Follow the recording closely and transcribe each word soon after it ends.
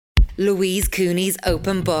Louise Cooney's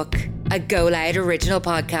Open Book, a Go Loud original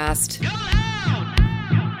podcast.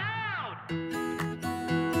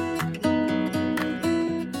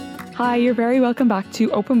 Hi, you're very welcome back to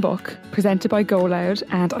Open Book, presented by Go Loud,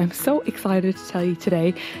 and I'm so excited to tell you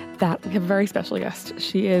today that we have a very special guest.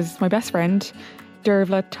 She is my best friend,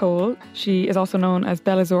 Dearbhla Toal. She is also known as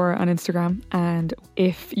Bellazora on Instagram, and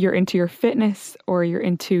if you're into your fitness or you're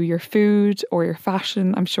into your food or your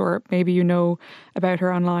fashion, I'm sure maybe you know about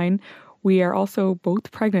her online. We are also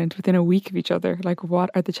both pregnant within a week of each other. Like,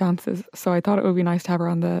 what are the chances? So I thought it would be nice to have her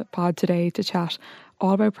on the pod today to chat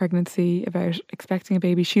all about pregnancy, about expecting a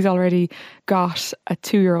baby. She's already got a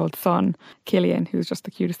 2-year-old son, Killian, who's just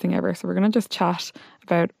the cutest thing ever. So we're going to just chat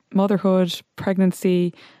about motherhood,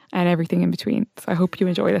 pregnancy, and everything in between. So I hope you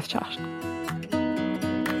enjoy this chat.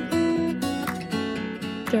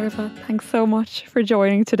 Dearbhla, thanks so much for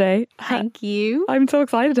joining today. Thank you. I'm so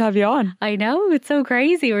excited to have you on. I know, it's so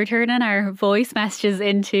crazy. We're turning our voice messages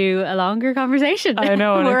into a longer conversation. I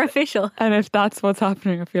know. We're official. And if that's what's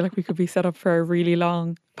happening, I feel like we could be set up for a really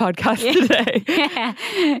long podcast today. Yeah.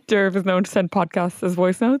 Derv is known to send podcasts as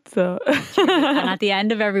voice notes. So. And at the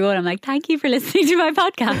end of every one, I'm like, thank you for listening to my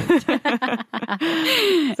podcast.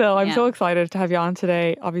 So I'm so excited to have you on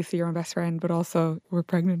today. Obviously, you're my best friend, but also we're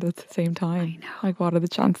pregnant at the same time. I know. Like, what are the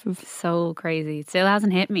chances? So crazy. It still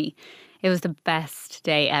hasn't hit me. It was the best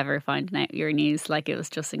day ever finding out your news. Like, it was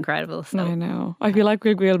just incredible. So. I know. I feel like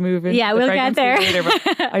we'll move into we'll get there later, but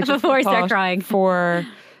I just before I start crying. For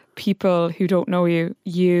people who don't know you,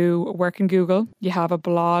 you work in Google. You have a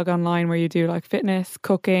blog online where you do like fitness,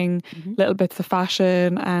 cooking, little bits of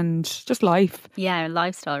fashion and just life. Yeah,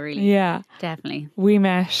 lifestyle really. Yeah. Definitely. We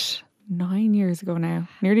met 9 years ago now.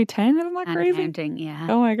 Nearly 10, isn't that And crazy? counting, yeah.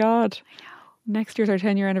 Oh my God. Next year's our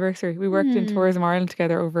 10-year anniversary. We worked in Tourism Ireland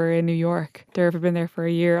together over in New York. Derv had been there for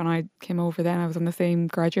a year and I came over then. I was on the same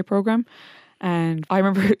graduate programme. And I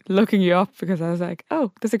remember looking you up because I was like,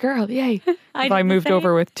 oh, there's a girl, yay. I moved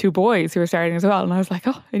over with 2 boys who were starting as well. And I was like,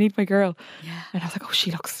 oh, I need my girl. Yeah. And I was like, oh,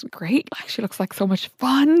 she looks great. Like, she looks like so much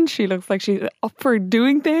fun. She looks like she's up for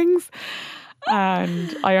doing things.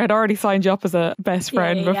 And I had already signed you up as a best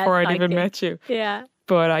friend before I'd even met you. Yeah.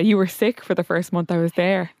 But you were sick for the first month I was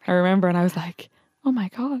there. I remember, and I was like, oh my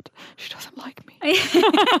God, she doesn't like me.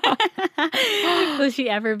 Will she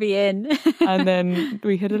ever be in? And then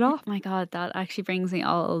we hit it off. Oh my God, that actually brings me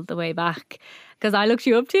all the way back. Because I looked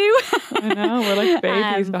you up too. I know, we're like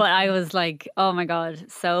babies. But I was like, oh my God,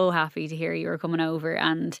 so happy to hear you were coming over.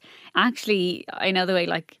 And actually, I know the way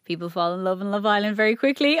like people fall in love in Love Island very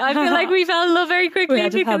quickly. I feel like we fell in love very quickly. We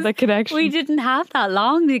just had the connection. We didn't have that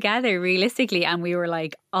long together, realistically. And we were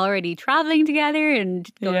like already travelling together and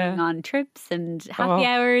going on trips and happy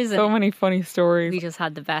hours. So many funny stories. We just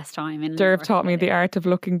had the best time. Derv taught me the art of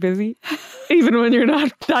looking busy. Even when you're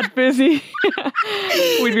not that busy.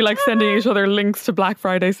 We'd be like sending each other links to Black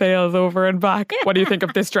Friday sales over and back. What do you think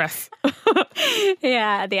of this dress?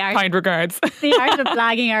 Yeah, the art. Kind regards. The art of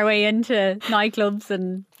blagging our way into nightclubs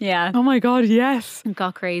and Oh my God, yes. It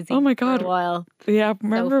got crazy. Oh my God. For a while. Yeah,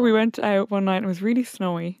 remember we went out one night and it was really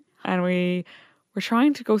snowy and we were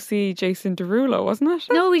trying to go see Jason Derulo, wasn't it?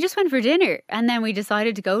 No, we just went for dinner and then we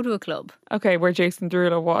decided to go to a club. Okay, where Jason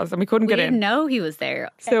Derulo was and we couldn't get in. We didn't know he was there.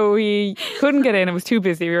 So we couldn't get in. It was too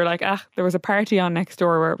busy. We were like, there was a party on next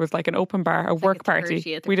door where it was like an open bar, a work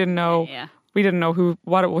party. We didn't know. Yeah. We didn't know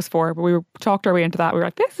what it was for, but we talked our way into that. We were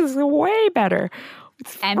like, this is way better.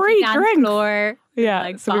 It's empty free dance drinks. Floor. Yeah,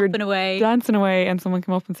 like so we were away. dancing away and someone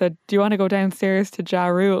came up and said, do you want to go downstairs to Ja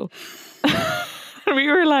Rule? And we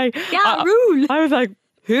were like, Ja Rule. I was like,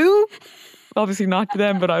 who? Obviously not to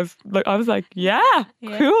them, but I was like, yeah,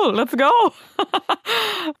 cool, let's go.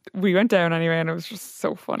 We went down anyway and it was just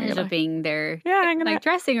so funny. Ended up being their hanging like out.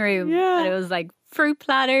 dressing room. Yeah. And it was like fruit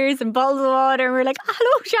platters and bottles of water and we're like,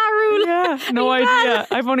 hello, Sharul. Yeah, no idea.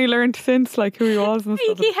 I've only learned since like who he was and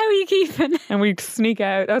stuff. How are you keeping? And we'd sneak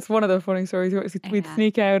out. That's one of the funny stories. We'd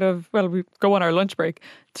sneak out of, we'd go on our lunch break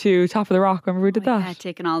to Top of the Rock. Remember we did that? Yeah,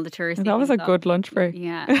 taking all the tourists. That was a good lunch break.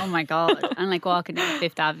 Yeah. Oh my God. And like walking down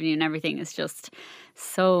Fifth Avenue and everything is just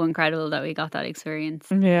so incredible that we got that experience.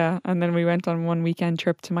 Yeah. And then we went on one weekend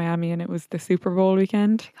trip to Miami and it was the Super Bowl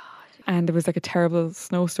weekend. Oh and there was like a terrible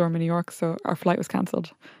snowstorm in New York, so our flight was cancelled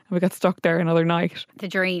and we got stuck there another night. The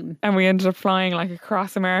dream. And we ended up flying like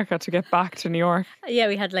across America to get back to New York. Yeah,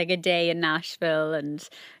 we had like a day in Nashville and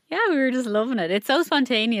Yeah, we were just loving it. It's so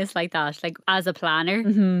spontaneous like that. Like as a planner,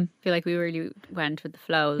 I feel like we really went with the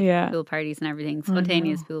flow. Yeah. Pool parties and everything.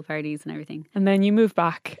 Spontaneous pool parties and everything. And then you moved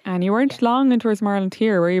back and you weren't long into Ireland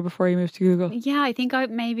here, were you, before you moved to Google? Yeah, I think I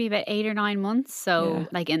maybe about 8 or 9 months. So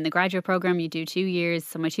like in the graduate program, you do 2 years.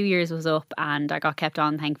 So my 2 years was up and I got kept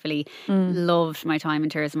on, thankfully. Loved my time in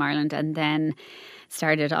Tourism Ireland. And then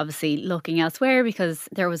started obviously looking elsewhere because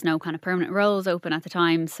there was no kind of permanent roles open at the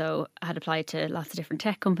time. So I had applied to lots of different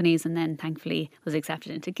tech companies and then thankfully was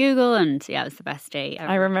accepted into Google. And yeah, it was the best day ever.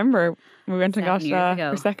 I remember we went and got 7 years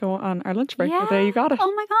ago. Prosecco on our lunch break. The day you got it.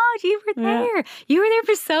 Oh my God, you were there. You were there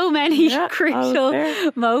for so many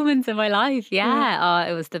crucial moments in my life. Yeah.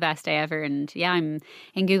 It was the best day ever. And yeah, I'm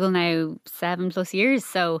in Google now 7+ years.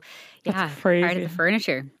 So yeah, That's crazy. part of the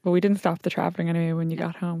furniture. But we didn't stop the travelling anyway when you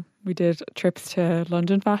got home. We did trips to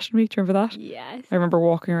London Fashion Week. Do you remember that? Yes. I remember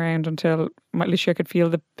walking around until literally I could feel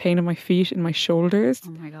the pain in my feet and my shoulders.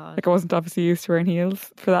 Oh my God. Like I wasn't obviously used to wearing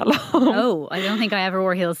heels for that long. No, I don't think I ever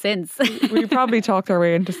wore heels since. We probably talked our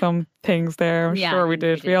way into some things there. I'm sure we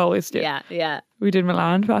did. We always did. Yeah. We did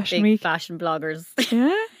Milan Fashion Big Week. fashion bloggers.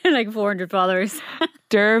 Yeah. Like 400 followers.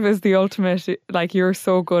 Derv is the ultimate, like you're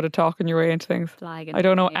so good at talking your way into things. Flagging I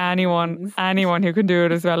don't know things. anyone who can do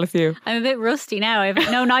it as well as you. I'm a bit rusty now. I've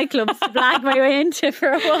no nightclubs to flag my way into for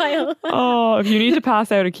a while. Oh, if you need to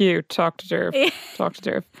pass out a cue, talk to Derv. Talk to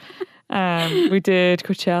Derv. We did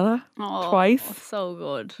Coachella twice. So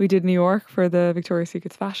good. We did New York for the Victoria's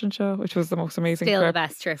Secret's fashion show, which was the most amazing Still trip. the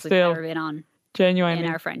best trip we've Still. ever been on. Genuinely. In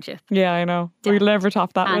our friendship. Yeah, I know. We'll never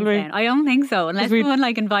top that, will we? I don't think so. Unless someone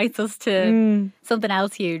like invites us to something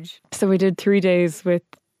else huge. So we did 3 days with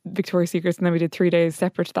Victoria's Secrets and then we did 3 days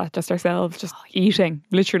separate to that, just ourselves, just eating.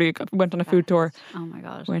 Literally went on a food tour. Oh my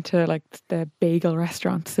God. Went to like the bagel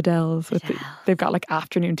restaurant, Sidell's. They've got like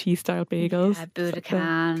afternoon tea style bagels. Yeah,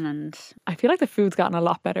 Budokan and... I feel like the food's gotten a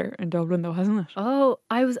lot better in Dublin though, hasn't it? Oh,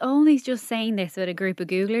 I was only just saying this with a group of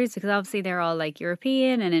Googlers because obviously they're all like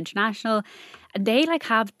European and international. And they like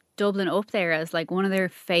have Dublin up there as like one of their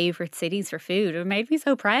favourite cities for food. It made me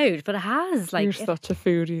so proud, but it has. Like, you're such a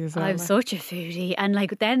foodie as well. I'm such a foodie, and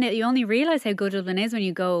like then you only realise how good Dublin is when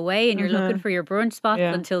you go away and you're looking for your brunch spots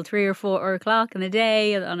until 3 or 4 o'clock in the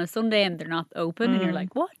day on a Sunday, and they're not open, and you're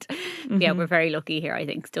like, what? Yeah, we're very lucky here. I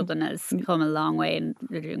think Dublin has come a long way, and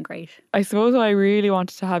they're doing great. I suppose what I really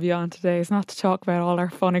wanted to have you on today is not to talk about all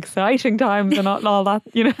our fun, exciting times and all that,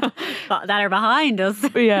 you know, that are behind us.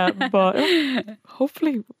 Yeah, but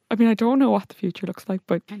hopefully. I mean, I don't know what the future looks like,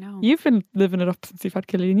 but I know. You've been living it up since you've had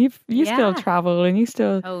Killian. You still travel and you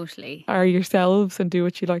still are yourselves and do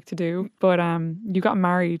what you like to do. But you got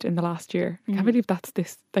married in the last year. I can't believe that's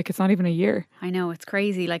this. Like, it's not even a year. I know, it's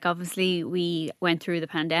crazy. Like, obviously, we went through the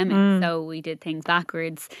pandemic, so we did things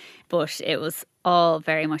backwards, but it was all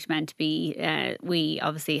very much meant to be. We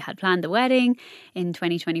obviously had planned the wedding in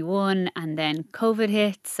 2021 and then COVID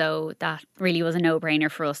hit, so that really was a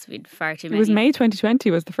no-brainer for us. We'd far too many. It was May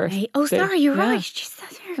 2020 was the first. Oh, sorry, you're right. Jeez,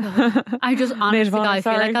 that's very good. I just honestly I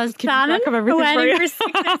feel like I was planning a wedding for 6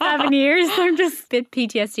 or 7 years. I'm just a bit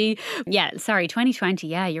PTSD. Yeah, sorry, 2020.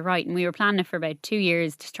 Yeah, you're right. And we were planning it for about 2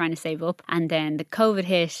 years, just trying to save up. And then the COVID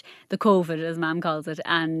hit, the COVID as Mum calls it,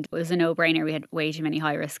 and it was a no-brainer. We had way too many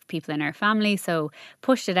high-risk people in our family, so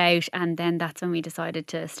pushed it out. And then that's when we decided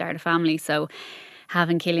to start a family. So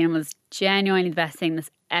having Killian was genuinely the best thing that's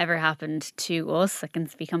ever happened to us. I can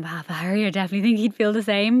speak on behalf of Harry. I definitely think he'd feel the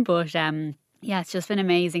same. But yeah, it's just been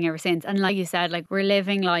amazing ever since. And like you said, like we're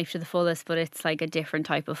living life to the fullest, but it's like a different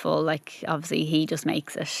type of full. Like obviously he just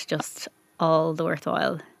makes it just all the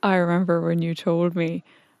worthwhile. I remember when you told me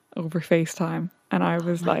over FaceTime. And I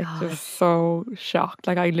was just so shocked.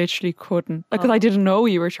 Like I literally couldn't. Like, because I didn't know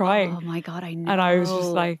you were trying. Oh my God, I know. And I was just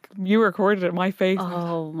like, you recorded it in my face.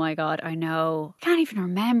 Oh my God, I know. Can't even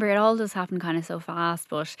remember. It all just happened kind of so fast.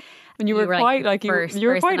 But and you were quite like you were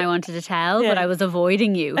person I wanted to tell, but I was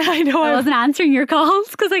avoiding you. I know. I wasn't answering your calls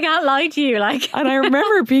because I can't lie to you. Like, and I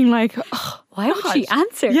remember being like, oh, why would she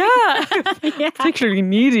answer? Yeah. Particularly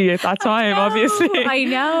needy at that time, obviously. I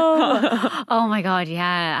know. Oh my God,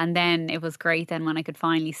 yeah. And then it was great then when I could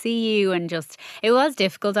finally see you, and just it was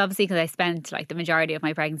difficult obviously because I spent like the majority of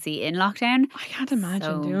my pregnancy in lockdown. I can't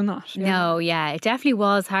imagine doing that. Yeah. No, yeah, it definitely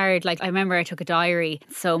was hard. Like I remember I took a diary.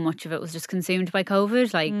 So much of it was just consumed by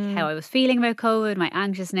COVID, like how I was feeling about COVID, my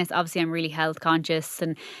anxiousness. Obviously I'm really health conscious,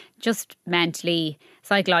 and just mentally,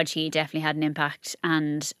 psychologically, definitely had an impact.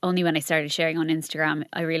 And only when I started sharing on Instagram,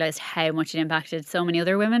 I realised how much it impacted so many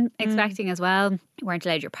other women expecting as well. You weren't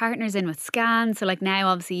allowed your partners in with scans. So like now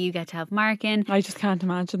obviously you get to have Mark in. I just can't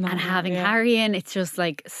imagine that. And having Harry in, it's just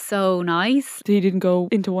like so nice. He didn't go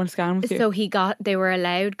into one scan with you? So they were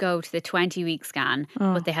allowed to go to the 20-week scan,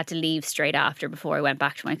 but they had to leave straight after before I went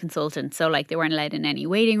back to my consultant. So like they weren't allowed in any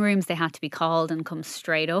waiting rooms. They had to be called and come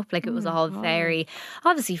straight up. Like it was all very,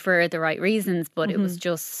 obviously for the right reasons, but it was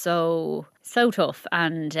just so tough.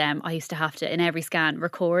 And I used to have to, in every scan,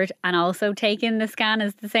 record and also take in the scan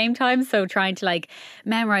at the same time. So trying to like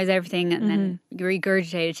memorize everything and then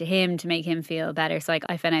regurgitate it to him to make him feel better. So like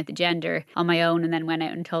I found out the gender on my own and then went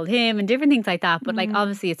out and told him and different things like that. But like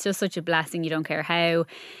obviously it's just such a blessing. You don't care how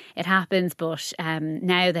it happens. But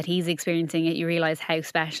now that he's experiencing it, you realise how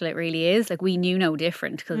special it really is. Like we knew no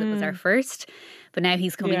different because it was our first. But now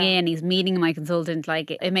he's coming in, he's meeting my consultant,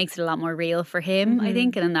 like it makes it a lot more real for him, I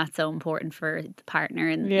think. And then that's so important for the partner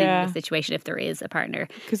in the situation, if there is a partner.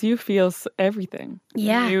 Because you feel everything.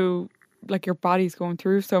 Yeah. Like your body's going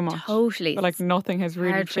through so much. Totally. But like nothing has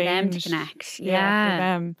really hard changed. for them to connect. Yeah. For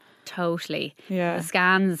them. Totally. Yeah. The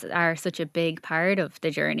scans are such a big part of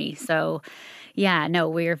the journey. So yeah, no,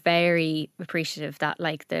 we're very appreciative that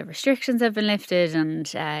like the restrictions have been lifted and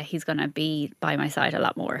he's going to be by my side a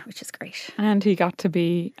lot more, which is great. And he got to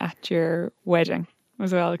be at your wedding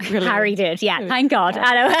as well. Harry did, yeah, thank God.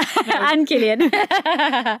 And Killian.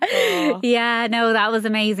 Yeah, no, that was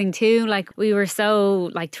amazing too. Like we were so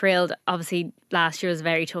like thrilled. Obviously last year was a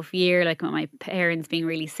very tough year, like with my parents being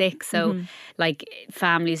really sick. So like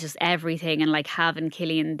family's just everything, and like having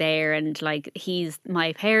Killian there, and like he's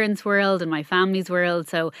my parents' world and my family's world.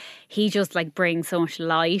 So he just like brings so much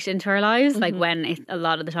light into our lives, like when a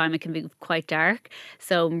lot of the time it can be quite dark.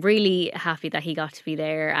 So I'm really happy that he got to be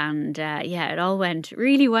there, and it all went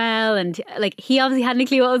really well. And like he obviously hadn't a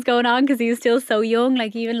clue what was going on because he was still so young.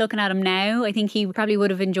 Like even looking at him now, I think he probably would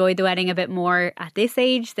have enjoyed the wedding a bit more at this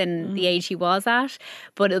age than the age he was at.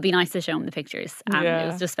 But it'll be nice to show him the pictures, and it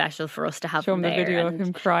was just special for us to have show him the there. video of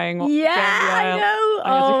him crying. Yeah, I know.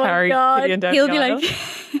 Oh my God, he'll be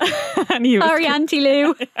like, and he was sorry, Auntie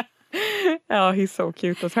Lou. Oh, he's so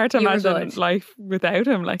cute. It's hard to imagine life without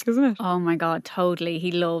him, like, isn't it? Oh my God, totally.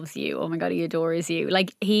 He loves you. Oh my God, he adores you.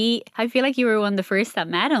 Like I feel like you were one of the first that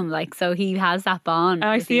met him. Like, so he has that bond.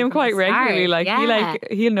 And I see him quite regularly. Like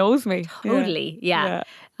he knows me. Totally. Yeah.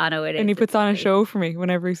 I know it is. And he puts on a show for me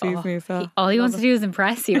whenever he sees me. So all he wants to do is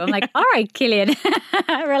impress you. I'm like, all right, Killian,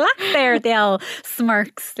 relax there at the old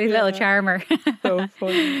smirks, the little charmer. So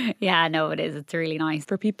funny. Yeah, no, it is. It's really nice.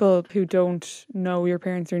 For people who don't know your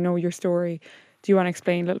parents or know your story, do you want to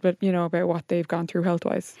explain a little bit, about what they've gone through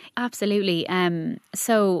health-wise? Absolutely.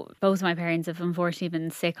 So both of my parents have unfortunately been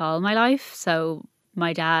sick all my life. So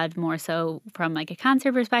my dad more so from like a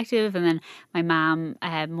cancer perspective, and then my mum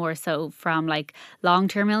more so from like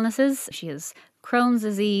long-term illnesses. She has Crohn's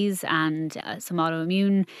disease and some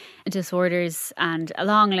autoimmune disorders and a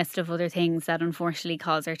long list of other things that unfortunately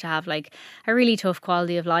cause her to have like a really tough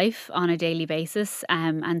quality of life on a daily basis.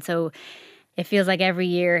 And so it feels like every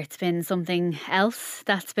year it's been something else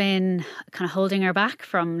that's been kind of holding her back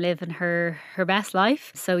from living her best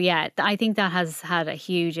life. So yeah, I think that has had a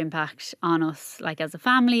huge impact on us, like as a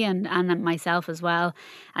family and myself as well.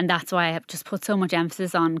 And that's why I have just put so much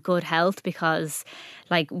emphasis on good health, because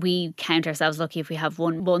like we count ourselves lucky if we have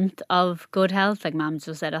 1 month of good health. Like Mum's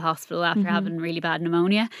just at a hospital after having really bad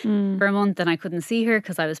pneumonia for a month, and I couldn't see her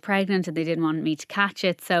because I was pregnant and they didn't want me to catch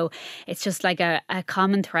it. So it's just like a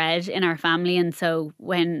common thread in our family. And so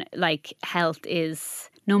when like health is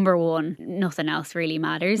number one, nothing else really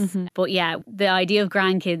matters. But yeah, the idea of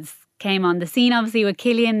grandkids came on the scene obviously with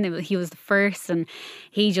Killian. He was the first, and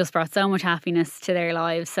he just brought so much happiness to their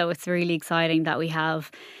lives. So it's really exciting that we have,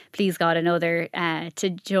 please God, another to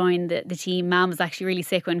join the team. Mum was actually really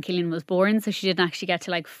sick when Killian was born, so she didn't actually get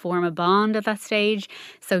to like form a bond at that stage.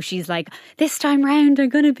 So she's like, this time round I'm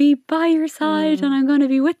going to be by your side and I'm going to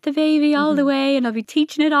be with the baby all the way, and I'll be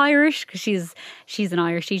teaching it Irish, because she's an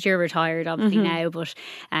Irish teacher, retired obviously now, but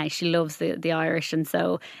she loves the Irish. And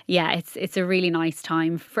so yeah, it's a really nice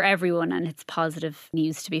time for everyone, and it's positive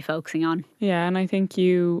news to be focusing on. Yeah, and I think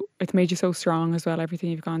it's made you so strong as well, everything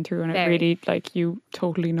you've gone through, and it really, like, you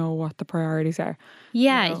totally know what the priorities are.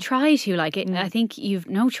 Yeah, try to, like it. I think you've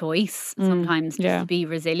no choice sometimes just to be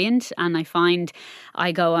resilient. And I find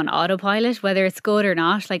I go on autopilot, whether it's good or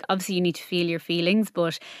not. Like obviously you need to feel your feelings,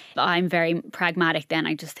 but I'm very pragmatic then.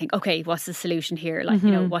 I just think, okay, what's the solution here? Like,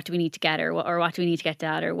 what do we need to get, or what do we need to get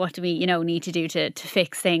dad, or what do we, need to do to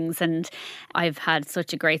fix things? And I've had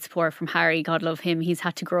such a great support from Harry, God love him. He's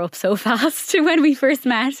had to grow up so fast when we first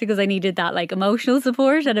met, because I needed that like emotional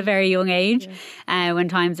support at a very young age when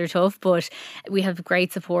times times are tough, but we have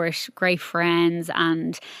great support, great friends,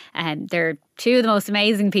 and they're two of the most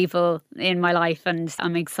amazing people in my life, and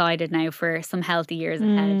I'm excited now for some healthy years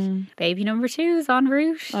ahead. Baby number 2 is en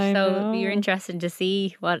route, so you're interested to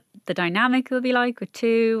see what the dynamic will be like with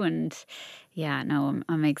 2, and yeah, no,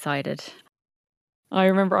 I'm excited. I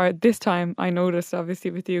remember this time I noticed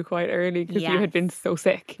obviously with you quite early because you had been so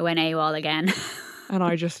sick. I went AWOL again. And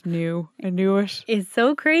I just knew. I knew it. It's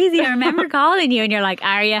so crazy. I remember calling you and you're like,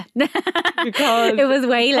 are you? Because it was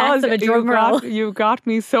way less of a drum roll. You got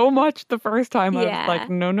me so much the first time. I was like,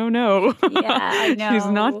 no. Yeah, I know. She's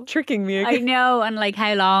not tricking me again. I know. And like,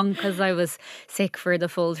 how long? Because I was sick for the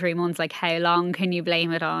full 3 months. Like, how long can you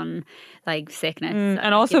blame it on like sickness?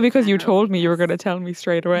 And also because you told me you were going to tell me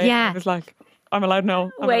straight away. Yeah. I was like, I'm allowed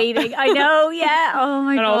now. Waiting. I know, yeah. Oh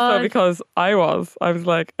my God. And also because I was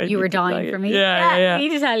like... You were dying for me. Yeah. I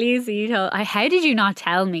need to tell you. So how did you not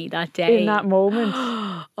tell me that day? In that moment.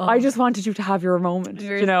 I just wanted you to have your moment.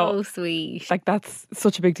 You're so sweet. Like that's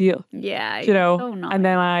such a big deal. Yeah. So nice. And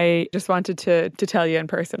then I just wanted to tell you in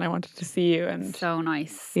person. I wanted to see you. And so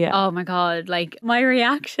nice. Yeah. Oh my God. Like my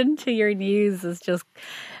reaction to your news is just,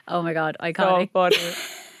 oh my God, iconic. So funny.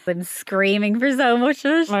 I'm screaming for so much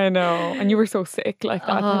of it. I know. And you were so sick. Like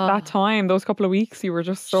that time, those couple of weeks, you were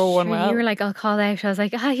just so unwell. You were like, I'll call out. I was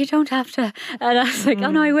like, you don't have to. And I was like, oh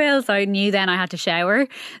no, I will. So I knew then I had to shower.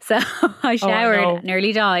 So I showered,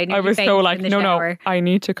 nearly died. I was so like, no, I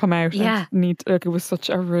need to come out. Yeah. It was such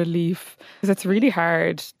a relief. Because it's really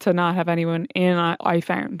hard to not have anyone in, I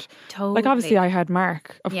found. Totally. Like obviously I had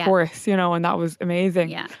Mark, of course, and that was amazing.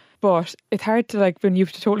 Yeah. But it's hard to like, when you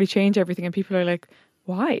have to totally change everything and people are like,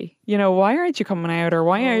 why? Why aren't you coming out? Or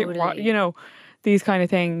why are you, these kind of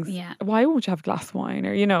things. Yeah. Why won't you have a glass of wine?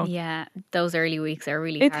 Or, Yeah, those early weeks are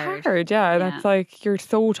really hard. It's hard, yeah. And it's like you're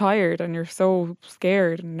so tired and you're so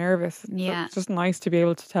scared and nervous. Yeah. So it's just nice to be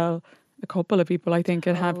able to tell a couple of people, I think,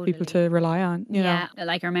 and have people to rely on, you know.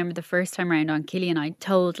 Like I remember the first time around on Killian, I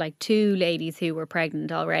told like 2 ladies who were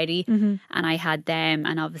pregnant already, and I had them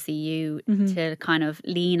and obviously you to kind of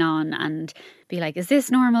lean on and be like, is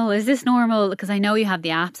this normal? Is this normal? Because I know you have the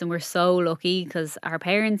apps and we're so lucky because our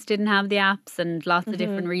parents didn't have the apps and lots of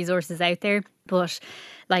different resources out there. But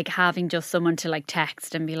like having just someone to like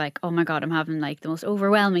text and be like, oh my God, I'm having like the most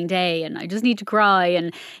overwhelming day and I just need to cry.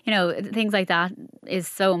 And, things like that is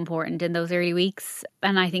so important in those early weeks.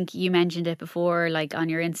 And I think you mentioned it before, like on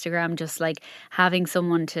your Instagram, just like having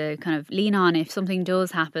someone to kind of lean on if something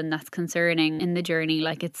does happen that's concerning in the journey.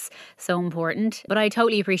 Like it's so important. But I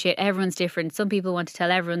totally appreciate everyone's different. Some people want to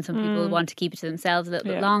tell everyone, some people want to keep it to themselves a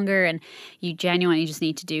little bit longer. And you genuinely just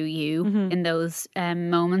need to do you in those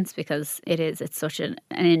moments because it's such an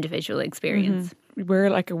individual experience. We're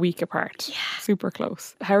like a week apart. Yeah. Super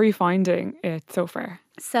close. How are you finding it so far?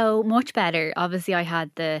 So much better. Obviously, I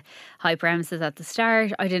had the hyperemesis at the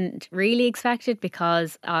start. I didn't really expect it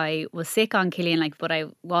because I was sick on Killian, but I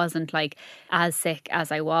wasn't as sick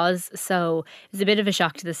as I was. So it was a bit of a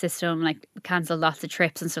shock to the system. Cancelled lots of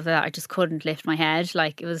trips and stuff like that. I just couldn't lift my head.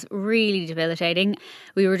 It was really debilitating.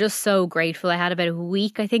 We were just so grateful. I had about a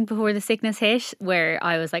week, I think, before the sickness hit, where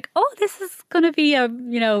I was like, "Oh, this is going to be a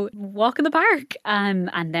walk in the park."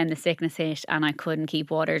 And then the sickness hit, and I couldn't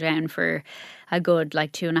keep water down for a good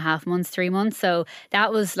 2.5 months, 3 months. So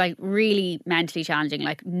that was really mentally challenging.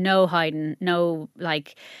 No hiding, no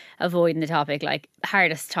avoiding the topic.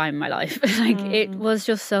 Hardest time in my life. It was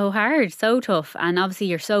just so hard, so tough. And obviously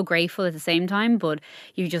you're so grateful at the same time, but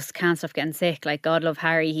you just can't stop getting sick. God love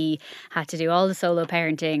Harry, he had to do all the solo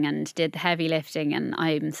parenting and did the heavy lifting, and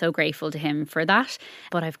I'm so grateful to him for that.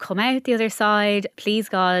 But I've come out the other side. Please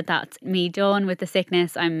God, that's me done with the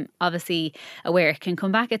sickness. I'm obviously aware it can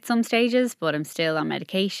come back at some stages, but I'm still on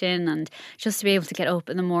medication, and just to be able to get up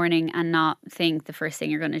in the morning and not think the first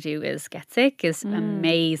thing you're going to do is get sick is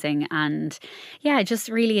amazing. And yeah, just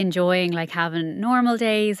really enjoying having normal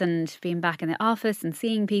days and being back in the office and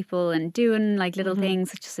seeing people and doing little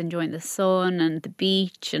things, just enjoying the sun and the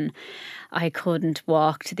beach. And I couldn't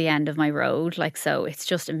walk to the end of my road, so it's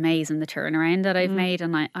just amazing the turnaround that I've made.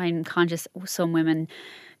 And I'm conscious some women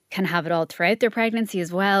can have it all throughout their pregnancy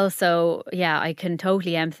as well. So yeah, I can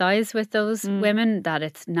totally empathise with those women that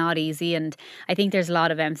it's not easy. And I think there's a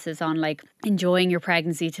lot of emphasis on enjoying your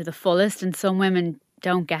pregnancy to the fullest, and some women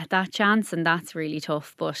don't get that chance, and that's really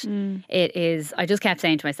tough. But it is, I just kept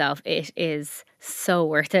saying to myself, it is so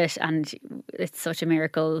worth it, and it's such a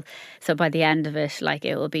miracle. So by the end of it,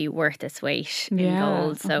 it will be worth its weight in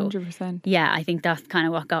gold. So 100%. Yeah, I think that's kind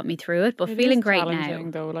of what got me through it. But it feeling great now.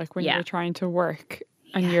 Though, when you're trying to work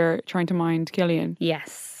and you're trying to mind Killian.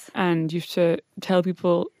 Yes. And you have to tell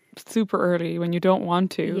people super early when you don't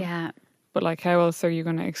want to. Yeah. but like how else are you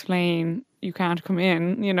going to explain you can't come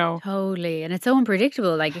in, you know? Totally. And it's so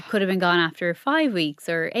unpredictable. Like it could have been gone after 5 weeks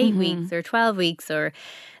or 8 weeks or 12 weeks, or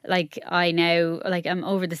like I now, like I'm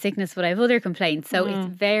over the sickness, but I have other complaints. So it's a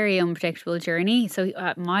very unpredictable journey. So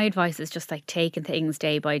my advice is just like taking things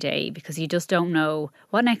day by day, because you just don't know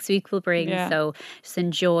what next week will bring. Yeah. So just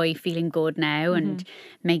enjoy feeling good now and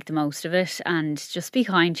make the most of it, and just be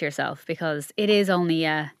kind to yourself, because it is only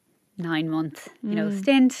a 9-month,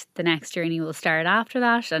 stint. The next journey will start after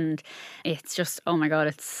that, and it's just, oh my God,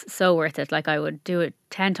 it's so worth it. Like I would do it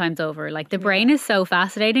 10 times over. Like the brain is so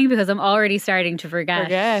fascinating, because I'm already starting to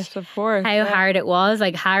forget of course, how hard it was.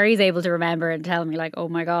 Like Harry's able to remember and tell me like, oh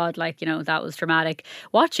my God, like, that was traumatic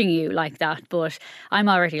watching you like that. But I'm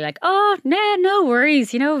already like, oh, nah, no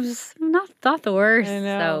worries, just not the worst.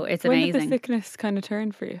 So it's amazing. When did the sickness kind of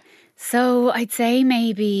turn for you? So I'd say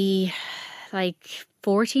maybe like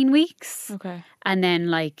 14 weeks. Okay. And then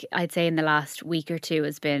like I'd say in the last week or two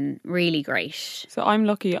has been really great. So I'm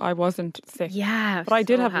lucky I wasn't sick. Yeah. But I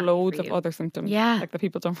did have loads of other symptoms. Yeah. Like that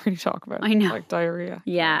people don't really talk about. I know. Like diarrhea.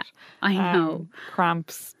 Yeah. I know.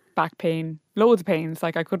 Cramps, back pain, loads of pains.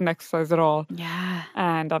 Like I couldn't exercise at all. Yeah.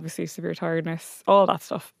 And obviously severe tiredness, all that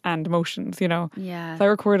stuff, and emotions, Yeah. So I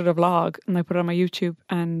recorded a vlog and I put it on my YouTube,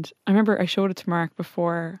 and I remember I showed it to Mark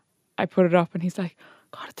before I put it up, and he's like,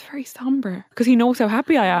 God, it's very somber, because he knows how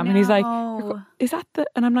happy I am. And he's like, is that the,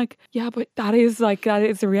 and I'm like, yeah, but that is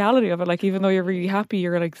the reality of it. Like, even though you're really happy,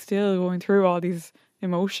 you're like still going through all these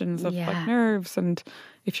emotions of like nerves, and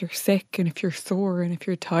if you're sick, and if you're sore, and if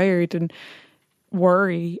you're tired, and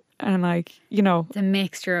worry, and like, it's a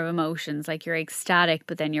mixture of emotions. Like you're ecstatic,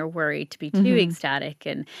 but then you're worried to be too ecstatic,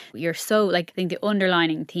 and you're so like, I think the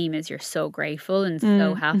underlining theme is you're so grateful and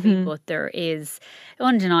so happy, but there is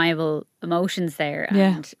undeniable emotions there,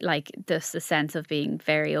 and like just the sense of being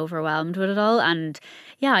very overwhelmed with it all. And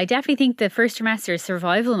yeah, I definitely think the first trimester is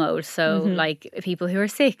survival mode. So like people who are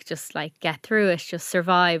sick, just like get through it, just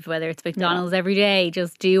survive, whether it's McDonald's every day,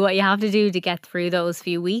 just do what you have to do to get through those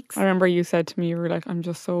few weeks. I remember you said to me, you were like, I'm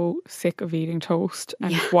just so sick of eating toast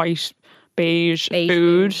and white beige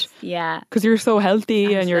food. Yeah. Because you're so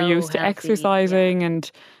healthy and you're used to exercising,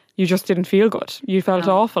 and you just didn't feel good. You felt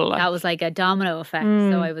awful. Like. That was like a domino effect.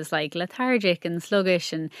 So I was like lethargic and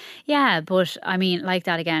sluggish, and but I mean, like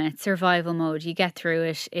that again, it's survival mode. You get through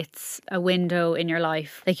it. It's a window in your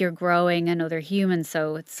life. Like you're growing another human,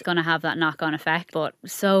 so it's going to have that knock-on effect. But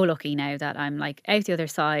so lucky now that I'm like out the other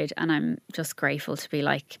side, and I'm just grateful to be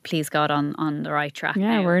like, please God, on the right track.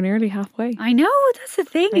 Yeah, now. We're nearly halfway. I know, that's the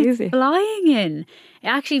thing. Crazy. It's flying in.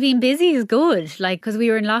 Actually being busy is good, like, because we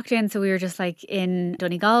were in lockdown, so we were just like in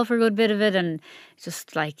Donegal for a good bit of it, and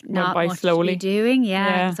just like not much slowly. to be doing.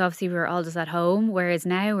 Yeah, because obviously we were all just at home, whereas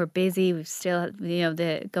now we're busy. We've still,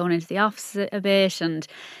 the going into the office a bit, and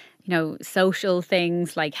social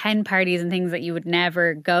things like hen parties and things that you would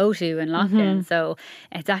never go to in lockdown. So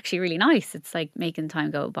it's actually really nice. It's like making time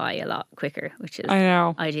go by a lot quicker, which is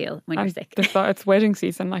ideal when you're sick. It's wedding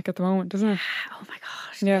season, like at the moment, isn't it? Oh my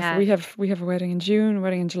gosh. Yeah, so we have a wedding in June, a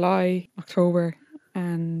wedding in July, October,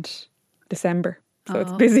 and December. So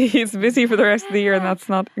it's busy. It's busy for the rest of the year, and that's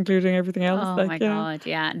not including everything else. Oh my God,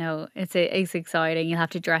 yeah, no, it's exciting. You'll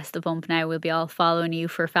have to dress the bump now. We'll be all following you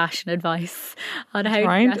for fashion advice on how to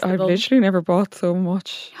dress the I've bump. literally never bought so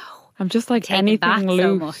much. No, I'm just like anything loose.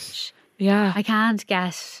 So much. Yeah, I can't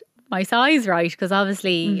get my size right, because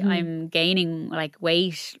obviously I'm gaining like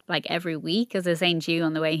weight like every week, as I was saying to you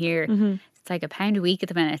on the way here. It's like £1 a week at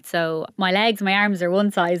the minute. So my legs, my arms are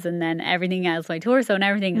one size, and then everything else, my torso and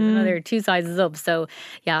everything is another 2 sizes up. So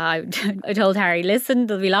yeah, I told Harry, listen,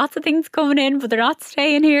 there'll be lots of things coming in, but they're not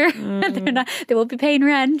staying here. They won't be paying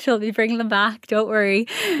rent. We'll be bringing them back. Don't worry.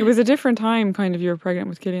 It was a different time, kind of. You were pregnant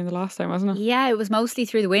with Killian the last time, wasn't it? Yeah, it was mostly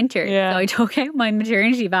through the winter. Yeah. So I took out my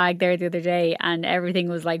maternity bag there the other day, and everything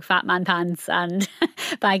was like fat man pants and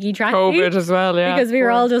baggy tracksuits. COVID as well, yeah. Because we were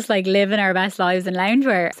all just like living our best lives in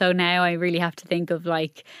loungewear. So now I really have to think of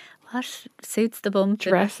like, what suits the bump?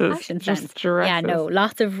 Dresses. Just dresses. Yeah, no,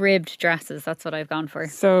 lots of ribbed dresses. That's what I've gone for.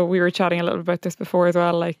 So we were chatting a little about this before as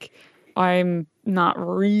well. Like, I'm not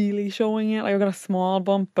really showing it. Like, I've got a small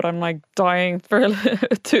bump, but I'm like dying for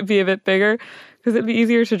it to be a bit bigger, because it'd be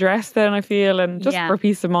easier to dress then, I feel, and just for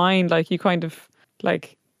peace of mind. Like, you kind of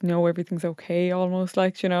like know everything's okay almost,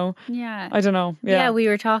 like, Yeah. I don't know. Yeah, we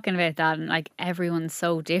were talking about that, and like everyone's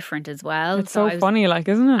so different as well. It's so funny, like,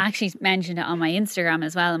 isn't it? I actually mentioned it on my Instagram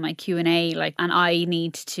as well, in my Q&A, like, and I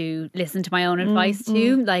need to listen to my own advice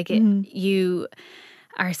too. Like, you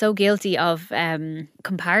are so guilty of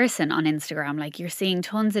comparison on Instagram. Like you're seeing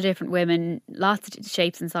tons of different women, lots of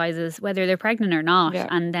shapes and sizes, whether they're pregnant or not. Yeah.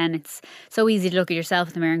 And then it's so easy to look at yourself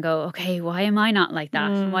in the mirror and go, okay, why am I not like that?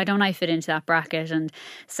 Why don't I fit into that bracket? And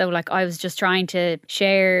so like I was just trying to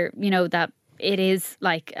share, you know, that it is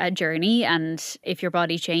like a journey, and if your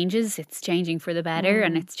body changes, it's changing for the better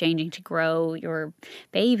and it's changing to grow your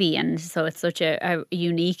baby. And so it's such a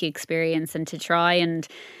unique experience, and to try and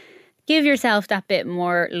give yourself that bit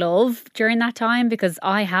more love during that time, because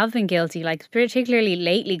I have been guilty, like particularly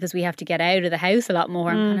lately, because we have to get out of the house a lot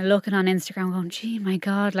more. I'm kind of looking on Instagram going, gee, my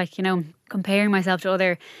God, like, you know, comparing myself to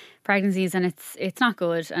other pregnancies, and it's not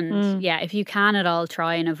good. And yeah, if you can at all,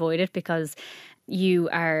 try and avoid it, because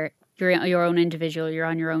you're your own individual, you're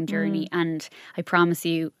on your own journey. And I promise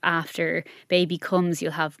you, after baby comes,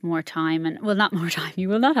 you'll have more time. And well, not more time, you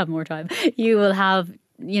will not have more time. You will have,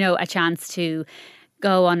 you know, a chance to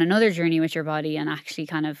go on another journey with your body and actually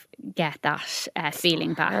kind of get that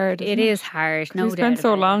feeling back. Hard, it is hard, no doubt. You spend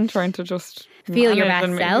so long trying to just feel your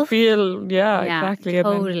best self. Yeah, exactly.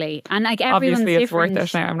 Totally. And like everyone's obviously it's different.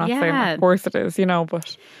 worth it now. I'm not saying of course it is, you know,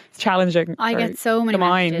 but it's challenging. I get so many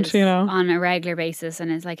messages, you know, on a regular basis,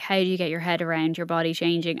 and it's like, how do you get your head around your body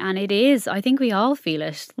changing? And it is, I think we all feel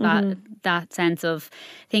it, that sense of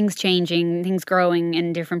things changing, things growing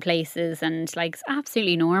in different places, and like it's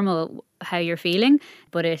absolutely normal how you're feeling,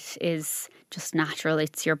 but it is just natural.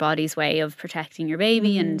 It's your body's way of protecting your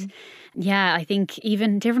baby. And yeah, I think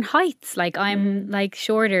even different heights, like I'm like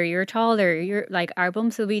shorter, you're taller, you're like, our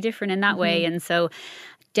bumps will be different in that way. And so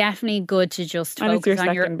definitely good to just focus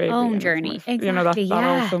on your own journey. Exactly, you know,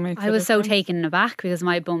 that also makes I was so taken aback because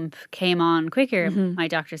my bump came on quicker. My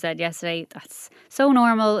doctor said yesterday, that's so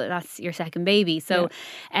normal, that's your second baby. So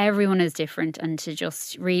everyone is different, and to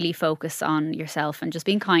just really focus on yourself and just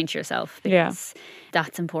being kind to yourself, because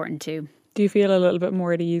that's important too. Do you feel a little bit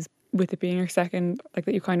more at ease with it being your second, like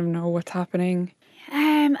that you kind of know what's happening?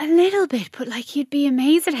 A little bit, but like you'd be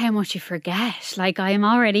amazed at how much you forget. Like I am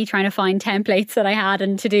already trying to find templates that I had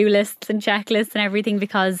and to-do lists and checklists and everything,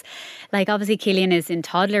 because like obviously Killian is in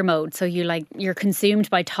toddler mode, so you're consumed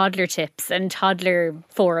by toddler tips and toddler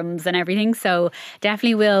forums and everything. So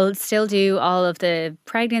definitely will still do all of the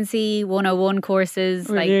pregnancy 101 courses,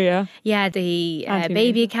 the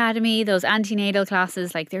baby academy, those antenatal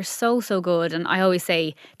classes. Like they're so good, and I always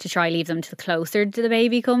say to try leave them to closer to the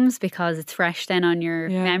baby comes, because it's fresh then on your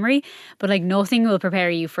memory. But like nothing will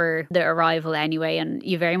prepare you for the arrival anyway, and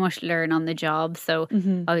you very much learn on the job. So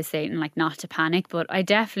I always say like not to panic, but I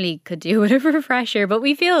definitely could do with a refresher. But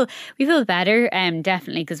we feel better,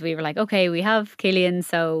 definitely, because we were like, okay, we have Killian,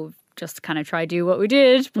 so just kind of try do what we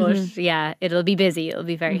did. But yeah, it'll be busy, it'll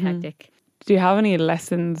be very hectic. Do you have any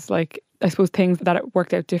lessons, like I suppose things that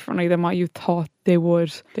worked out differently than what you thought they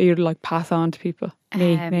would, that you'd like pass on to people?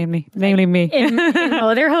 Namely me. In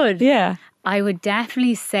motherhood. Yeah. I would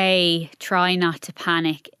definitely say try not to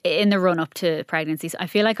panic in the run up to pregnancies. I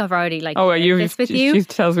feel like I've already this with you. She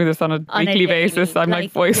tells me this on a weekly basis. I'm like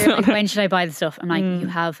voicing like, when should I buy the stuff? I'm like, you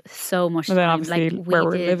have so much time. And then obviously like, where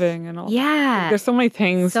we're living and all. Yeah. There's so many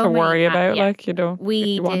things to worry about. Like, you know,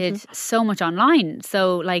 we did so much online.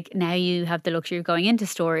 So like now you have the luxury of going into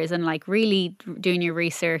stores and like really doing your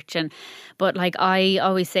research. But like I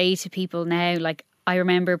always say to people now, like I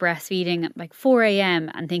remember breastfeeding at like 4 a.m.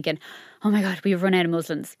 and thinking, oh my God, we've run out of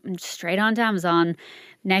muslins. And straight on to Amazon,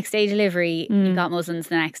 next day delivery, you got muslins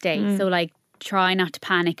the next day. So like try not to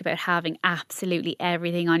panic about having absolutely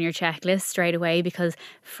everything on your checklist straight away, because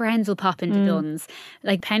friends will pop into Dunn's.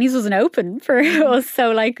 Like Penny's wasn't open for us.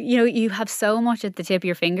 So like, you know, you have so much at the tip of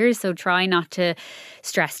your fingers. So try not to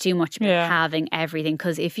stress too much about having everything.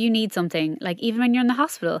 Because if you need something, like even when you're in the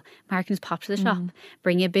hospital, Mark can just pop to the shop,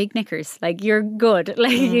 bring you big knickers. Like you're good.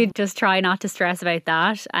 Like you just try not to stress about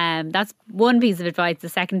that. That's one piece of advice. The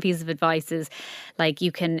second piece of advice is like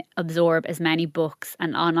you can absorb as many books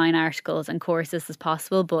and online articles and courses as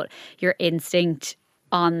possible, but your instinct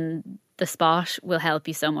on the spot will help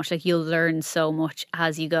you so much. Like you'll learn so much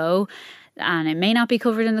as you go, and it may not be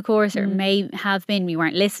covered in the course, or it may have been you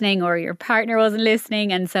weren't listening or your partner wasn't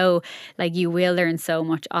listening, and so like you will learn so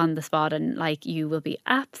much on the spot, and like you will be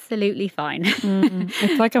absolutely fine.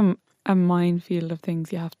 It's like a minefield of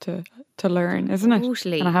things you have to learn, isn't it?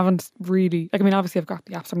 Totally. And I haven't really, like, I mean, obviously I've got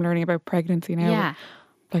the apps. I'm learning about pregnancy now. Yeah.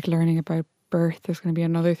 Like learning about birth is going to be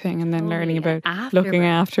another thing, and then learning about looking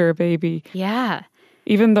after a baby. Yeah.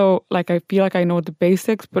 Even though like I feel like I know the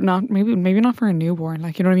basics, but not maybe not for a newborn.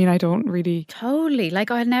 Like, you know what I mean? I don't really. Totally.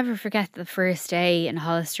 Like I'll never forget the first day in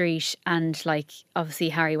Holles Street, and like obviously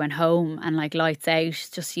Harry went home and like lights out,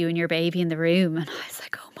 just you and your baby in the room, and I was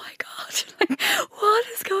like, oh my God. Like, what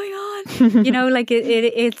is going on? You know, like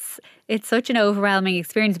it's such an overwhelming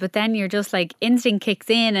experience, but then you're just like, instinct kicks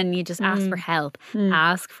in and you just ask for help.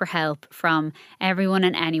 Ask for help from everyone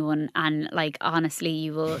and anyone, and like, honestly,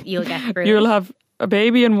 you'll get through. You'll have a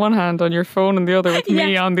baby in one hand on your phone and the other with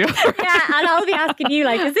me on the other. Yeah, and I'll be asking you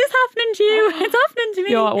like, is this happening to you? It's happening to me.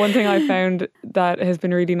 You know, one thing I found that has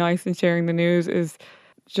been really nice in sharing the news is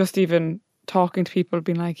just even talking to people,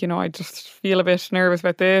 being like, you know, I just feel a bit nervous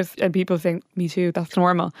about this, and people saying, me too, that's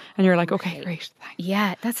normal, and you're like, okay, great, thanks.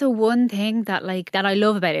 Yeah, that's the one thing that I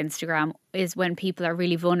love about Instagram, is when people are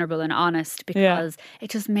really vulnerable and honest, because it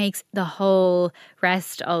just makes the whole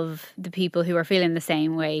rest of the people who are feeling the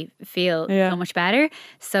same way feel so much better.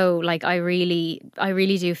 So like, I really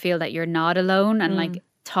do feel that you're not alone, and like,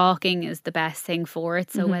 talking is the best thing for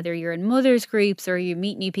it. So whether you're in mothers groups or you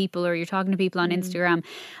meet new people or you're talking to people on Instagram,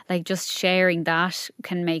 like, just sharing that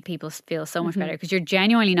can make people feel so much better, because you're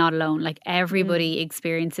genuinely not alone. Like, everybody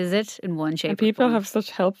experiences it in one shape. And people have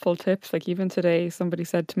such helpful tips. Like, even today somebody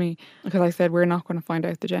said to me, because I said, we're not going to find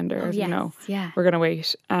out the gender, as you know, we're going to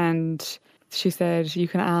wait, and she said, you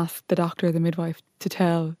can ask the doctor or the midwife to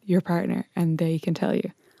tell your partner and they can tell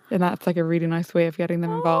you. And that's like a really nice way of getting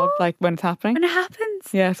them involved, like when it's happening. When it happens.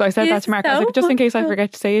 Yeah, so I said that to Mark. I was like, just in case I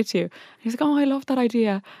forget to say it to you. And he's like, oh, I love that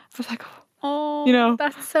idea. I was like, oh, you know,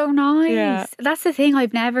 that's so nice. Yeah. That's the thing.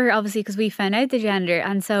 I've never, obviously, because we found out the gender,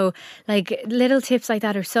 and so like, little tips like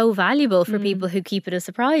that are so valuable for people who keep it a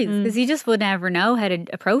surprise, because you just would never know how to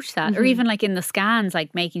approach that. Or even like in the scans,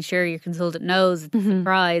 like making sure your consultant knows it's a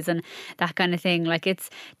surprise and that kind of thing. Like, it's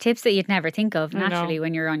tips that you'd never think of naturally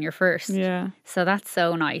when you're on your first. Yeah. So that's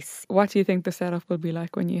so nice. What do you think the setup will be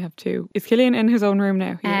like when you have two? Is Cillian in his own room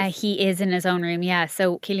now? He is in his own room, yeah.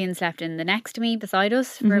 So Cillian slept in the next to me beside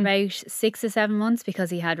us for about 6 to 7 months, because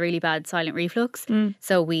he had really bad silent reflux.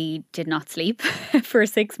 So we did not sleep for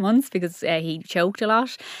 6 months because he choked a lot.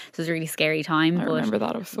 So it was a really scary time. I remember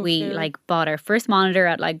that. It was so we scary. like bought our first monitor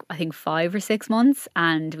at like, I think 5 or 6 months,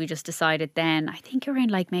 and we just decided then, I think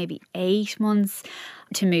around like maybe 8 months,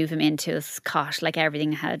 to move him into his cot. Like,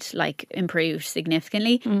 everything had like improved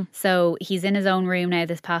significantly. So he's in his own room now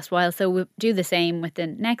this past while. So we'll do the same with the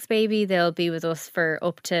next baby. They'll be with us for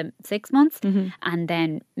up to 6 months, and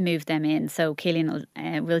then move them in. So Cillian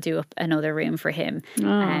will do up another room for him,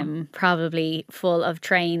 probably full of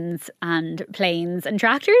trains and planes and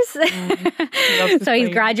tractors. So he's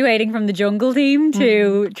graduating from the jungle team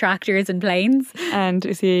to tractors and planes. And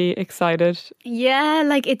is he excited? Yeah,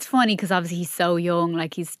 like, it's funny because obviously he's so young.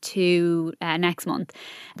 Like, he's 2 next month.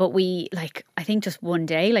 But we, like, I think just one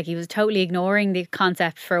day, like, he was totally ignoring the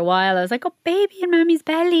concept for a while. I was like, oh, baby in Mammy's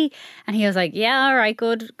belly. And he was like, yeah, all right,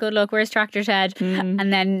 good luck. Where's Tractor Ted?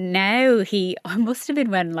 And then now I must have been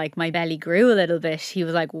when like my belly grew a little bit. He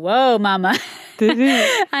was like, whoa, mama. Did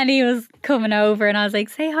he? And he was coming over and I was like,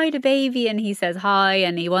 say hi to baby. And he says hi,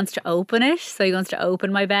 and he wants to open it. So he wants to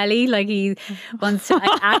open my belly. Like, he wants to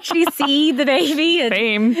actually see the baby.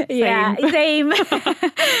 Same. Yeah, same.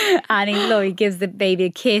 And he gives the baby a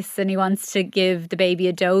kiss, and he wants to give the baby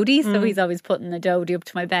a dodie. So he's always putting the dodie up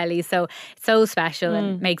to my belly. So it's so special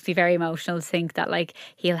and makes me very emotional to think that like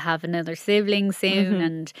he'll have another sibling soon.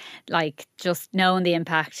 And like, just knowing the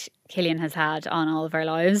impact Cillian has had on all of our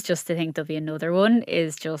lives, just to think there'll be another one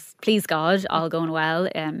is just, please God, all going well,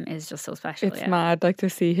 is just so special. It's mad, like, to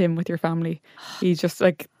see him with your family. He's just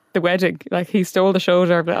like the wedding, like, he stole the show.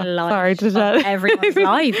 Sorry to tell everyone's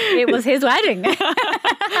life. It was his wedding.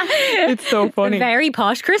 It's so funny. A very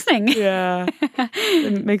posh christening. Yeah.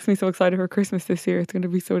 It makes me so excited for Christmas this year. It's going to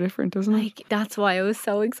be so different, isn't it? Like, that's why I was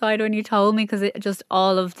so excited when you told me, because it just,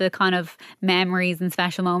 all of the kind of memories and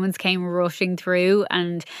special moments came rushing through.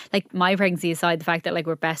 And like, my pregnancy aside, the fact that like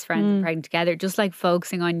we're best friends and pregnant together, just like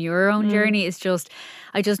focusing on your own journey is just,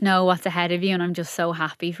 I just know what's ahead of you, and I'm just so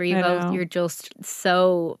happy for you both. You're just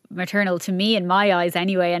so maternal to me, in my eyes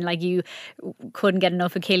anyway, and like, you couldn't get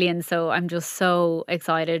enough of Cillian, so I'm just so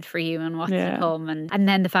excited for you and what's to come. And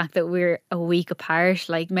then the fact that we're a week apart,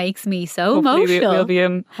 like, makes me so emotional. We'll be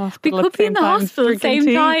in hospital. We could be in the hospital at the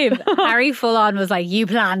same time. Harry full on was like, you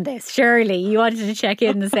planned this, surely you wanted to check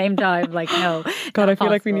in the same time. Like, no, God, I feel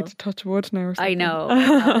like we need to touch wood now or something. I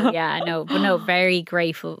know. Yeah, I know. But no, very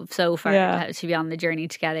grateful so far to be on the journey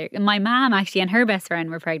together. And my mum actually and her best friend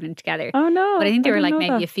were pregnant together. Oh no. But I think they were like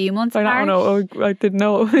maybe a few months apart. I didn't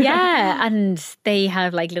know. Yeah, and they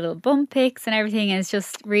have like little bump pics and everything, and it's just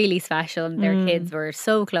just really special, and their kids were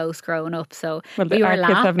so close growing up. So well, we were our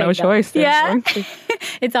laughing. Kids have no choice. Yeah,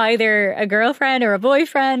 it's either a girlfriend or a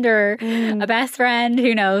boyfriend or a best friend.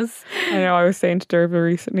 Who knows? I know. I was saying to Dearbhla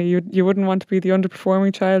recently, you wouldn't want to be the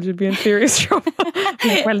underperforming child. You'd be in serious trouble.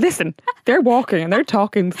 Like, well, listen, they're walking and they're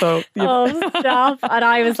talking, so stop. And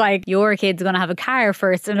I was like, your kid's going to have a car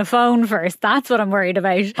first and a phone first. That's what I'm worried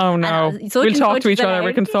about. Oh no, we'll talk to each other.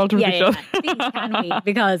 We'll consult with each other. Please, can we?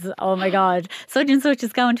 Because oh my god, such and such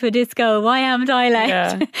is going to a disco. Why haven't I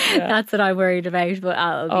left? That's what I'm worried about.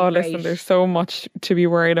 But listen, there's so much to be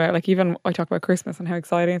worried about. Like, even I talk about Christmas and how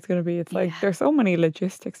exciting it's going to be. It's like there's so many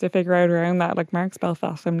logistics to figure out around that. Like, Mark's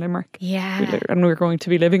Belfast, I'm Limerick. And we're going to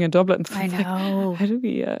be living in Dublin. So I know. Like, how do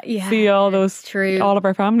we see all of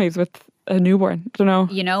our families with a newborn? Don't know.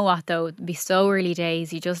 You know what though? It'd be so early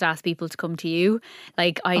days. You just ask people to come to you,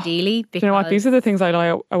 like ideally. Because, you know what? These are the things I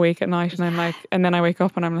lie awake at night, and I'm like, and then I wake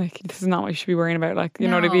up and I'm like, this is not what you should be worrying about. Like, you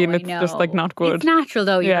know what I mean? It's just like not good. It's natural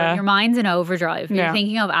though. Your mind's in overdrive. You're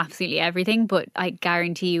thinking of absolutely everything, but I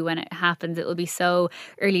guarantee you, when it happens, it will be so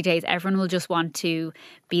early days. Everyone will just want to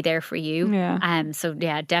be there for you. So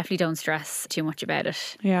definitely don't stress too much about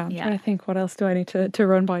it. I'm trying to think, what else do I need to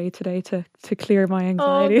run by you today to clear my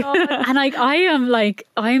anxiety? And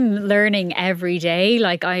I'm learning every day.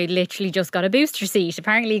 Like, I literally just got a booster seat.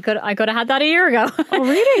 Apparently I could have had that a year ago. Oh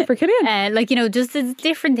really? For Killian? Just the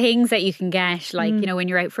different things that you can get. Like, when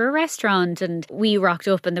you're out for a restaurant, and we rocked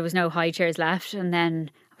up and there was no high chairs left, and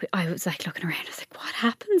then I was like looking around, I was like, what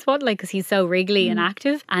happens? Because he's so wriggly and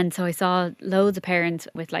active. And so I saw loads of parents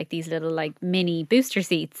with like these little like mini booster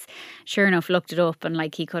seats. Sure enough, looked it up, and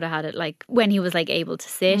like he could have had it like when he was like able to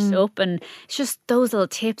sit up. And it's just those little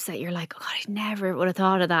tips that you're like, oh God, I never would have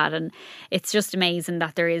thought of that. And it's just amazing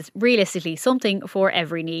that there is realistically something for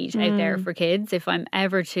every need out there for kids. If I'm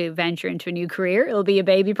ever to venture into a new career, it'll be a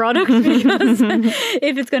baby product, because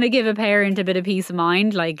if it's going to give a parent a bit of peace of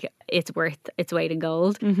mind, like, it's worth its weight in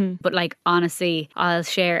gold. But like, honestly, I'll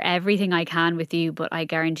share everything I can with you, but I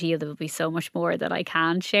guarantee you there will be so much more that I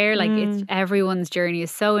can't share. Like, it's everyone's journey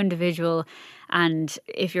is so individual, and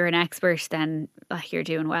if you're an expert, then you're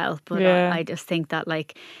doing well. But I just think that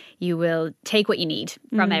like you will take what you need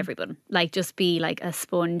from everyone. Like, just be like a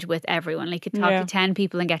sponge with everyone. Like, you could talk to 10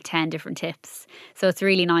 people and get 10 different tips. So it's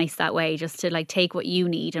really nice that way, just to like take what you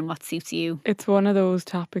need and what suits you. It's one of those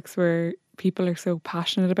topics where people are so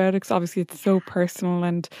passionate about it, because obviously it's so personal,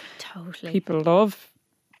 and people love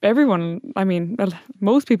everyone. I mean,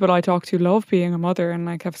 most people I talk to love being a mother and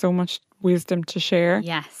like have so much wisdom to share.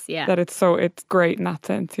 Yes, yeah. That it's great in that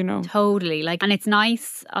sense, Totally. Like, and it's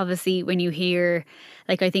nice, obviously, when you hear,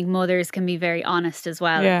 like, I think mothers can be very honest as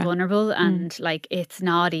well, and vulnerable, and like, it's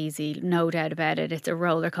not easy, no doubt about it. It's a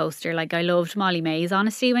roller coaster. Like, I loved Molly May's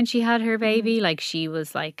honesty when she had her baby. Like, she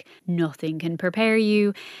was like, nothing can prepare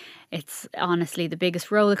you. It's honestly the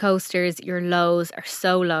biggest roller coasters. Your lows are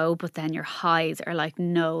so low, but then your highs are like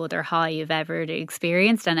no other high you've ever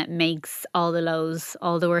experienced, and it makes all the lows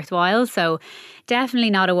all the worthwhile. So definitely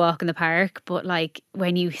not a walk in the park, but like,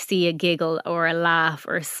 when you see a giggle or a laugh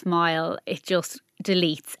or a smile, it just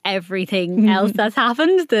deletes everything else that's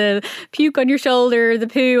happened. The puke on your shoulder, the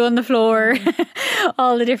poo on the floor,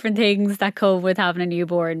 all the different things that come with having a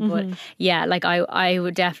newborn. But like, I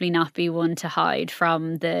would definitely not be one to hide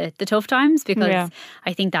from the tough times, because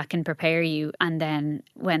I think that can prepare you, and then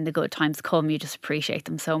when the good times come, you just appreciate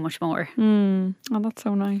them so much more. Oh, that's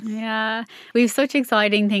so nice. Yeah, we have such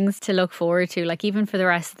exciting things to look forward to, like even for the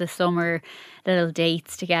rest of the summer, little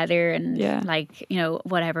dates together, and like,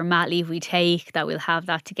 whatever mat leave we take, that we'll have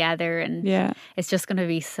that together, and it's just going to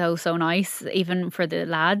be so nice, even for the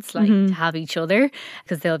lads, like to have each other,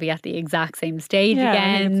 because they'll be at the exact same stage again.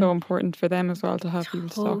 I think it's so important for them as well to have people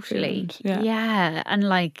to talk to. And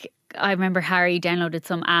like, I remember Harry downloaded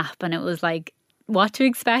some app, and it was like what to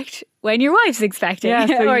expect when your wife's expecting. Yeah,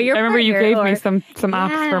 so or your I remember you gave me some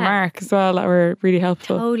apps for Mark as well that were really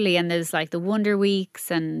helpful. Totally. And there's like the Wonder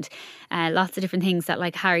Weeks and lots of different things that,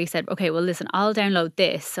 like, Harry said, okay, well listen, I'll download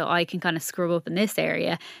this so I can kind of scrub up in this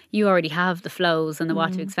area. You already have the flows and the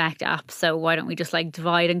what to expect app, so why don't we just like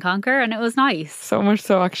divide and conquer? And it was nice. So much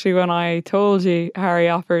so, actually, when I told you, Harry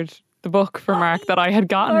offered the book for Mark that I had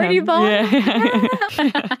gotten already him. Bought. Yeah.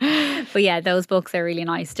 But yeah, those books are really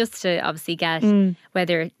nice, just to obviously get,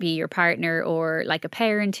 whether it be your partner or like a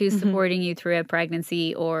parent who's supporting you through a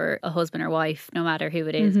pregnancy, or a husband or wife, no matter who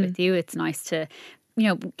it is with you. It's nice to,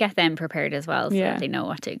 get them prepared as well, so that they know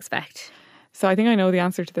what to expect. So I think I know the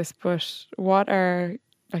answer to this, but what are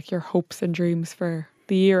like your hopes and dreams for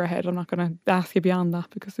the year ahead. I'm not going to ask you beyond that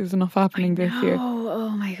because there's enough happening this year. Oh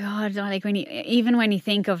my God. Like when you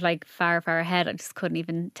think of like far ahead, I just couldn't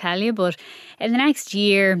even tell you. But in the next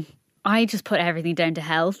year, I just put everything down to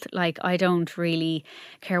health. Like I don't really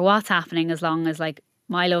care what's happening as long as like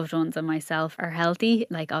my loved ones and myself are healthy.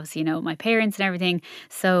 Like obviously, my parents and everything.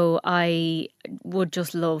 So I would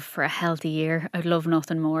just love for a healthy year. I'd love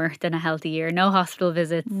nothing more than a healthy year. No hospital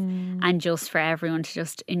visits and just for everyone to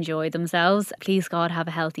just enjoy themselves. Please God, have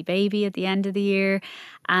a healthy baby at the end of the year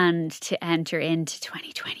and to enter into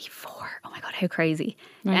 2024. Oh my God, how crazy.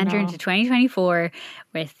 To enter into 2024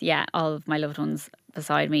 with, all of my loved ones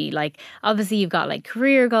beside me. Like obviously you've got like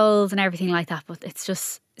career goals and everything like that, but it's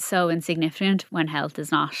just so insignificant when health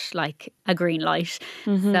is not like a green light.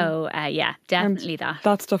 So definitely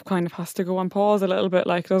that stuff kind of has to go on pause a little bit,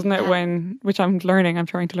 like, doesn't it? Which I'm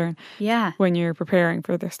trying to learn when you're preparing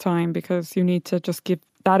for this time, because you need to just give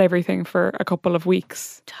that everything for a couple of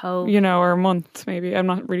weeks, or a month maybe. I'm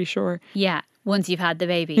not really sure. Once you've had the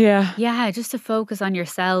baby, just to focus on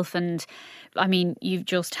yourself. And I mean, you've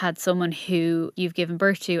just had someone who you've given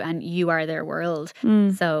birth to and you are their world.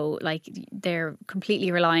 So like they're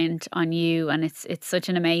completely reliant on you, and it's such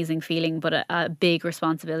an amazing feeling, but a big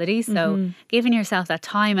responsibility. So giving yourself that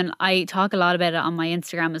time, and I talk a lot about it on my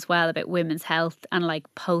Instagram as well, about women's health and like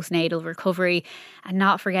postnatal recovery, and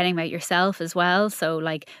not forgetting about yourself as well. So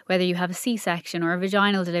like whether you have a C-section or a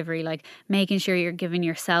vaginal delivery, like making sure you're giving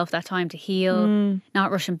yourself that time to heal,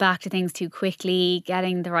 not rushing back to things too quickly,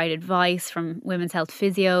 getting the right advice from women's health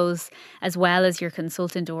physios as well as your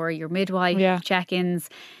consultant or your midwife check-ins,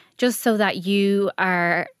 just so that you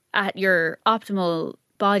are at your optimal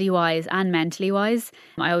body-wise and mentally-wise.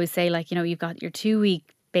 I always say, like, you've got your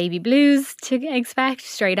 2-week baby blues to expect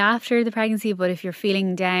straight after the pregnancy, but if you're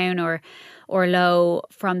feeling down or low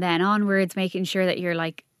from then onwards, making sure that you're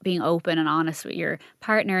like being open and honest with your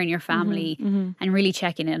partner and your family and really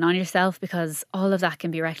checking in on yourself, because all of that can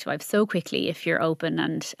be rectified so quickly if you're open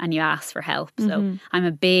and you ask for help. So I'm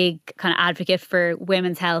a big kind of advocate for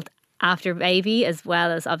women's health after baby, as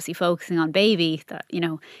well as obviously focusing on baby, that you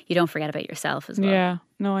don't forget about yourself as well.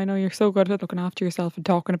 No, I know you're so good at looking after yourself and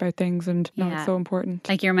talking about things, and it's so important.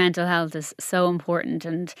 Like your mental health is so important,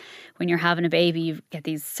 and when you're having a baby, you get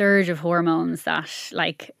these surge of hormones that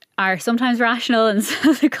like are sometimes rational and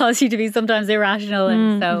cause you to be sometimes irrational,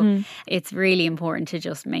 and so it's really important to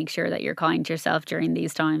just make sure that you're kind to yourself during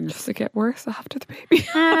these times. Does it get worse after the baby?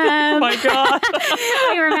 Oh my God.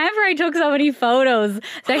 I remember I took so many photos,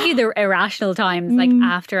 especially the irrational times, like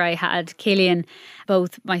after I had Killian.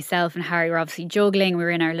 Both myself and Harry were obviously juggling. We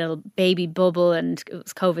were in our little baby bubble, and it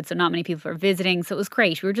was COVID, so not many people were visiting. So it was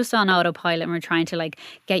great. We were just on autopilot, and we were trying to like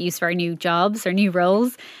get used to our new jobs, our new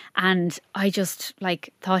roles. And I just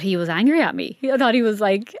like thought he was angry at me. I thought he was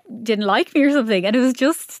like didn't like me or something. And it was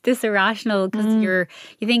just this irrational, because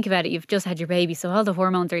you think about it, you've just had your baby, so all the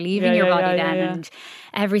hormones are leaving your body and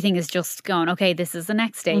everything is just going, okay, this is the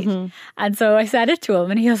next stage. And so I said it to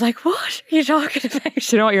him, and he was like, what are you talking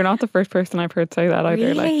about? You know what? You're not the first person I've heard say that either.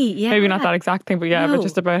 Really? Like, maybe not that exact thing, but but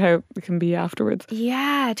just about how it can be afterwards.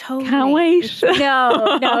 Yeah, totally. Can't wait.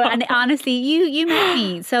 No. And honestly, you met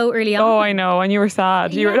me so early on. Oh, I know. And you were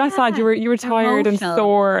sad. You were not sad. You were tired and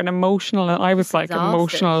sore and emotional. And I was like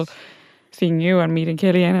emotional seeing you and meeting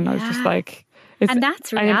Killian. And I was just like... And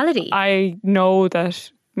that's reality. I know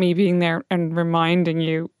that me being there and reminding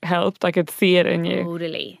you helped. I could see it in you.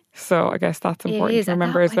 Totally. So I guess that's important to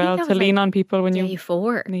remember as well, to lean on people when you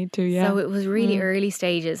need to. So it was really early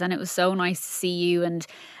stages, and it was so nice to see you and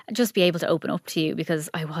just be able to open up to you, because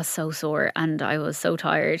I was so sore and I was so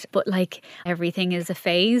tired. But like everything is a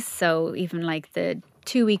phase. So even like the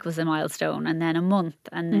 2 week was a milestone, and then a month,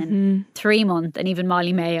 and then 3 month, and even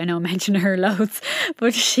Molly May, I know I mentioned her loads,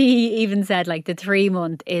 but she even said like the 3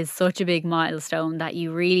 month is such a big milestone that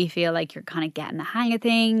you really feel like you're kind of getting the hang of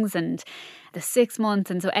things, and the 6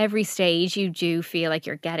 months, and so every stage you do feel like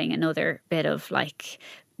you're getting another bit of like,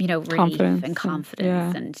 relief and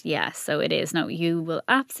confidence. And so it is. No, you will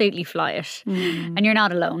absolutely fly it. And you're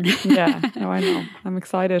not alone. I know. I'm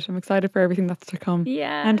excited. I'm excited for everything that's to come.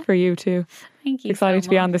 Yeah. And for you too. Thank you. Excited to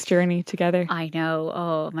be on this journey together. I know.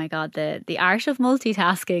 Oh my God, the art of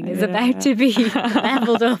multitasking is about to be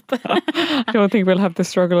leveled up. I don't think we'll have the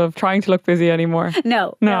struggle of trying to look busy anymore.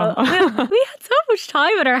 No. We had so much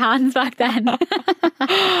time in our hands back then.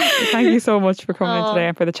 Thank you so much for coming in today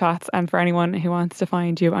and for the chats. And for anyone who wants to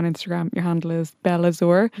find you on Instagram, your handle is Bella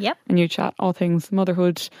Zur. Yep. And you chat all things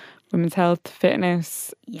motherhood, women's health,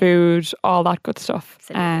 fitness, food, all that good stuff.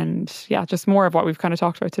 Absolutely. And yeah, just more of what we've kind of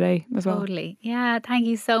talked about today as well. Totally. Yeah, thank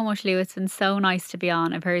you so much, Lou. It's been so nice to be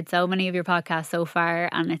on. I've heard so many of your podcasts so far,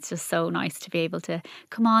 and it's just so nice to be able to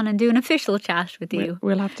come on and do an official chat with you.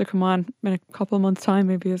 We'll have to come on in a couple of months' time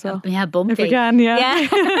maybe as well. Yeah, bumpy. If we can, yeah.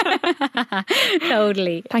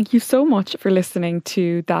 Totally. Thank you so much for listening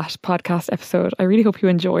to that podcast episode. I really hope you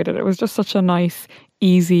enjoyed it. It was just such a nice,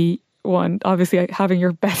 easy one. Obviously, having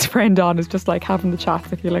your best friend on is just like having the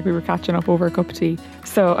chats. I feel like we were catching up over a cup of tea.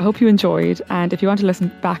 So I hope you enjoyed, and if you want to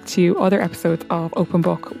listen back to other episodes of Open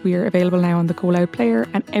Book, we're available now on the Go Loud player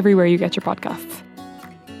and everywhere you get your podcasts.